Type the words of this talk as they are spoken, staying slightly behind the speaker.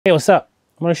Hey, what's up?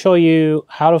 I'm going to show you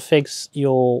how to fix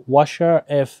your washer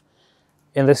if,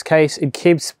 in this case, it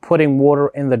keeps putting water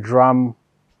in the drum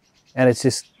and it's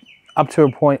just up to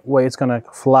a point where it's going to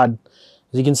flood.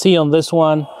 As you can see on this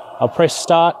one, I'll press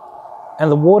start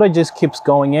and the water just keeps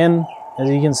going in. As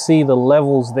you can see, the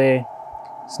levels there,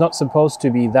 it's not supposed to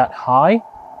be that high.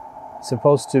 It's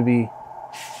supposed to be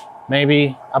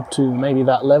maybe up to maybe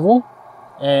that level,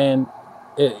 and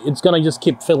it's going to just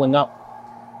keep filling up.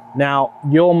 Now,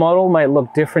 your model might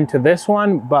look different to this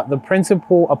one, but the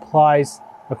principle applies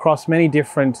across many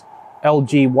different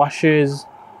LG washers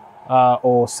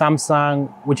or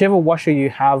Samsung, whichever washer you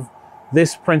have,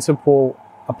 this principle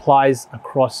applies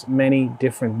across many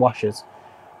different washers.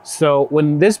 So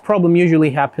when this problem usually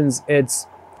happens, it's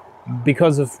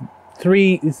because of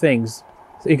three things.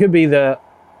 So it could be the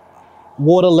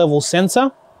water level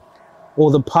sensor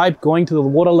or the pipe going to the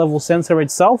water level sensor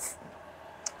itself.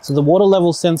 So the water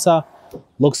level sensor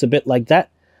looks a bit like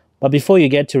that, but before you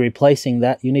get to replacing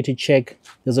that, you need to check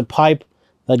there's a pipe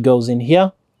that goes in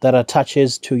here that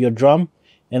attaches to your drum,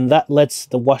 and that lets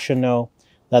the washer know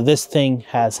that this thing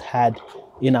has had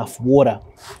enough water.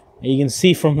 And you can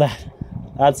see from that,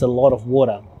 that's a lot of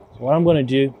water. So what I'm going to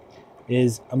do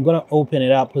is I'm going to open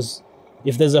it up, because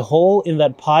if there's a hole in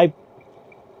that pipe,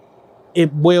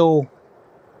 it will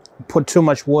put too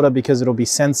much water because it'll be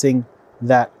sensing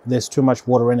that there's too much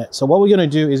water in it. So what we're going to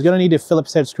do is going to need a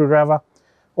Phillips head screwdriver,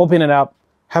 open it up,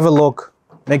 have a look,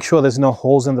 make sure there's no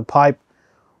holes in the pipe,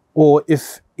 or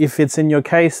if it's in your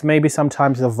case, maybe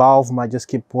sometimes the valve might just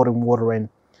keep putting water in.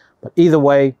 But either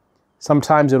way,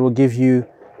 sometimes it will give you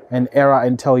an error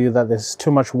and tell you that there's too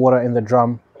much water in the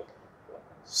drum.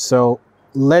 So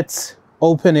let's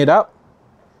open it up,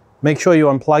 make sure you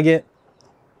unplug it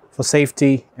for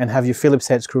safety, and have your Phillips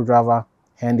head screwdriver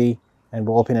handy, and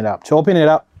we'll open it up. To open it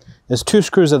up, there's two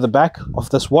screws at the back of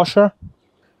this washer.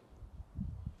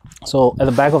 So at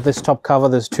the back of this top cover,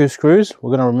 there's two screws.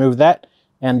 We're going to remove that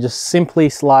and just simply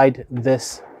slide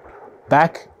this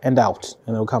back and out,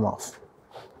 and it'll come off.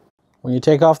 When you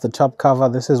take off the top cover,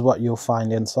 this is what you'll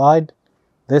find inside.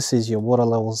 This is your water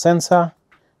level sensor,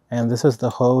 and this is the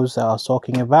hose that I was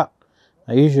talking about.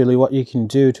 Now, usually what you can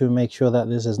do to make sure that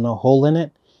there's no hole in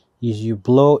it is you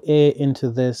blow air into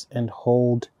this and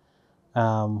hold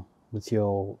with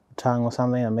your tongue or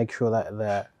something, and make sure that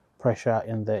the pressure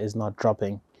in there is not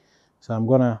dropping. So I'm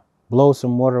gonna blow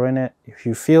some water in it. If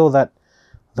you feel that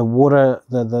the water,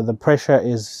 the pressure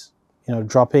is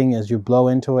dropping as you blow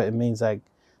into it, it means like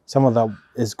some of that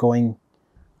is going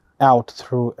out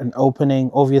through an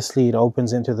opening. Obviously it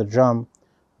opens into the drum,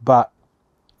 but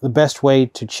the best way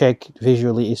to check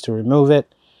visually is to remove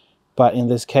it. But in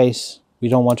this case, we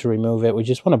don't want to remove it. We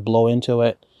just want to blow into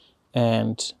it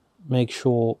and make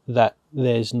sure that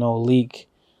there's no leak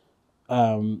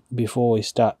before we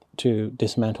start to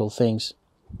dismantle things.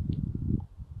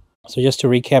 So just to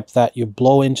recap that, you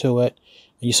blow into it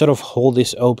and you sort of hold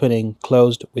this opening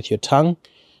closed with your tongue,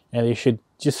 and you should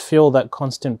just feel that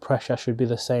constant pressure should be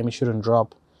the same. It shouldn't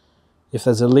drop. If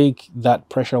there's a leak, that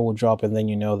pressure will drop, and then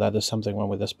you know that there's something wrong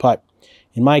with this pipe.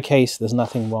 In my case, there's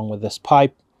nothing wrong with this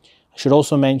pipe. I should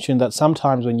also mention that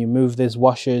sometimes when you move these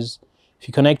washers, if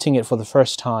you're connecting it for the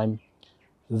first time,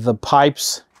 the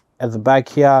pipes at the back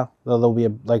here, there'll be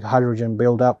like hydrogen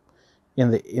buildup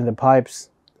in the pipes,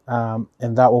 and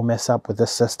that will mess up with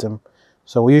this system.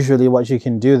 So usually what you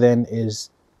can do then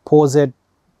is pause it,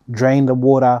 drain the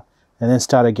water, and then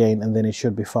start again, and then it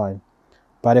should be fine.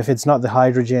 But if it's not the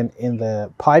hydrogen in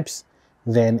the pipes,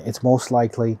 then it's most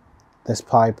likely this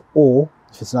pipe, or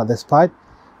if it's not this pipe,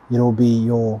 it will be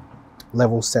your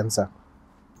level sensor.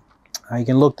 You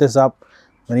can look this up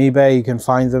on eBay. You can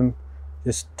find them.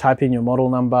 Just type in your model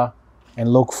number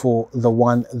and look for the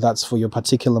one that's for your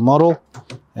particular model.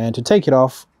 And to take it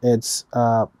off, it's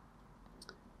a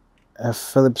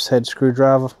Phillips head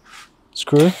screwdriver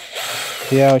screw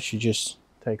here, which you just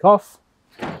take off,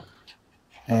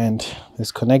 and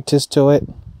there's connectors to it,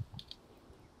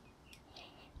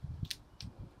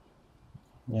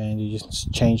 and you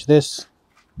just change this.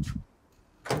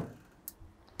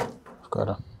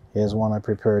 Here's one I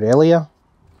prepared earlier,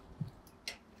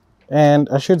 and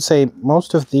I should say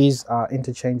most of these are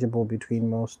interchangeable between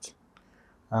most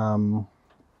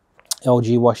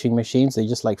LG washing machines. They're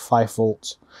just like 5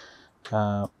 volts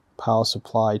power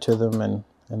supply to them, and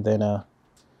then a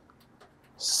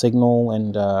signal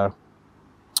and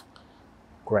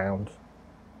ground.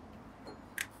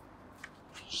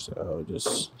 So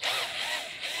just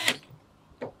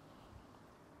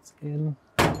in.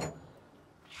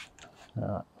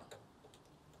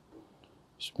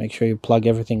 Just make sure you plug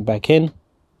everything back in.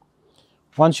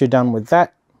 Once you're done with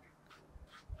that,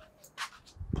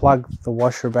 plug the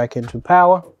washer back into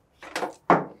power.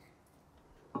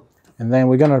 And then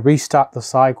we're going to restart the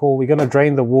cycle. We're going to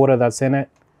drain the water that's in it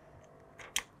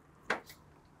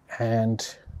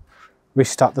and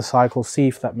restart the cycle, see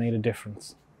if that made a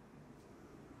difference.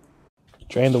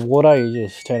 Drain the water, you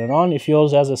just turn it on. If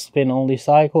yours has a spin only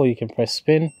cycle, you can press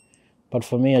spin. But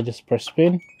for me, I just press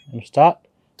spin and start.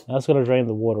 That's going to drain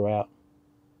the water out.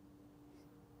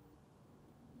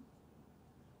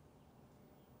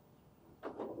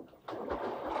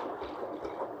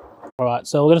 Alright,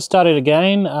 so we're going to start it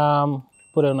again.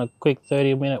 Put it on a quick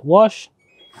 30-minute wash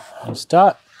and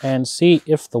start and see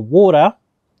if the water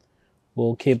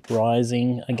will keep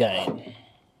rising again.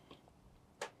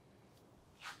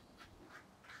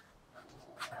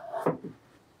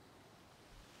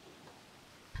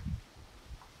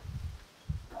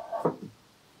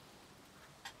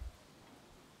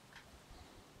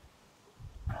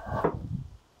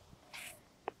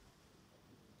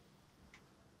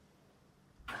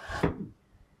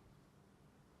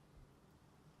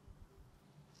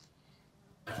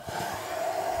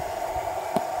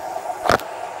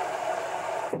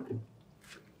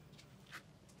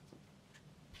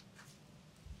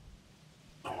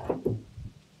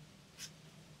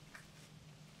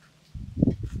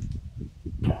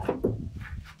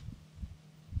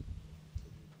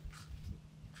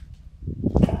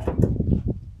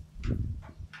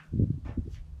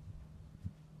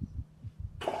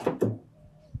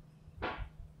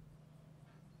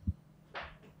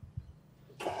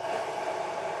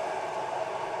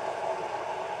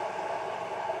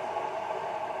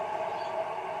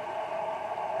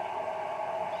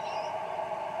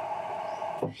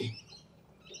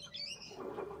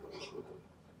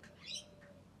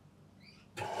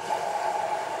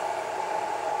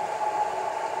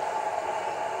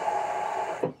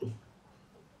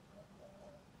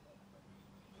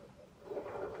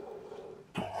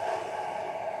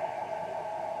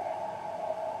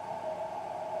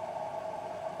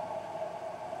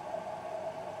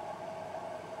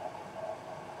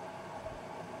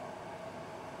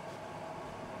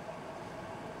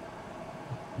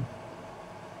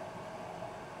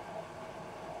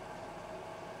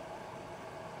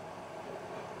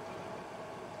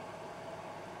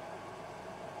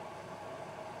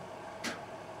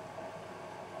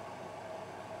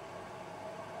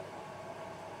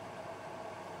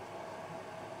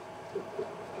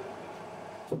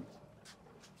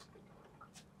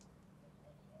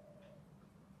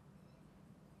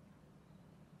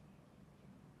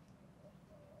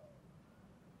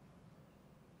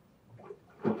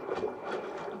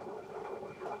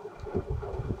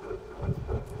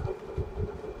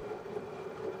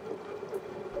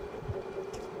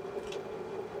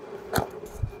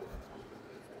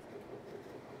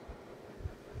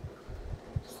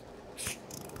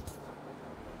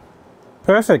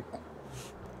 Perfect.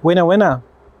 Winner, winner.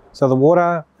 So the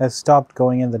water has stopped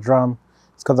going in the drum.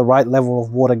 It's got the right level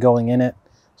of water going in it.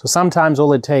 So sometimes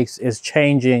all it takes is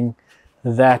changing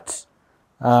that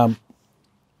valve,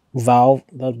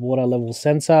 that water level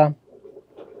sensor.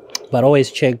 But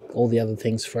always check all the other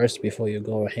things first before you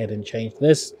go ahead and change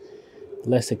this.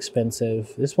 Less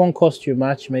expensive. This won't cost you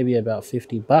much, maybe about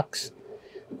 50 bucks.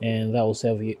 And that will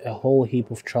save you a whole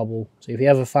heap of trouble. So if you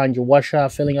ever find your washer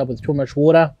filling up with too much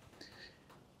water,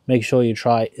 make sure you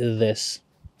try this.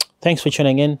 Thanks for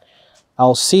tuning in.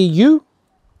 I'll see you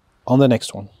on the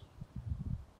next one.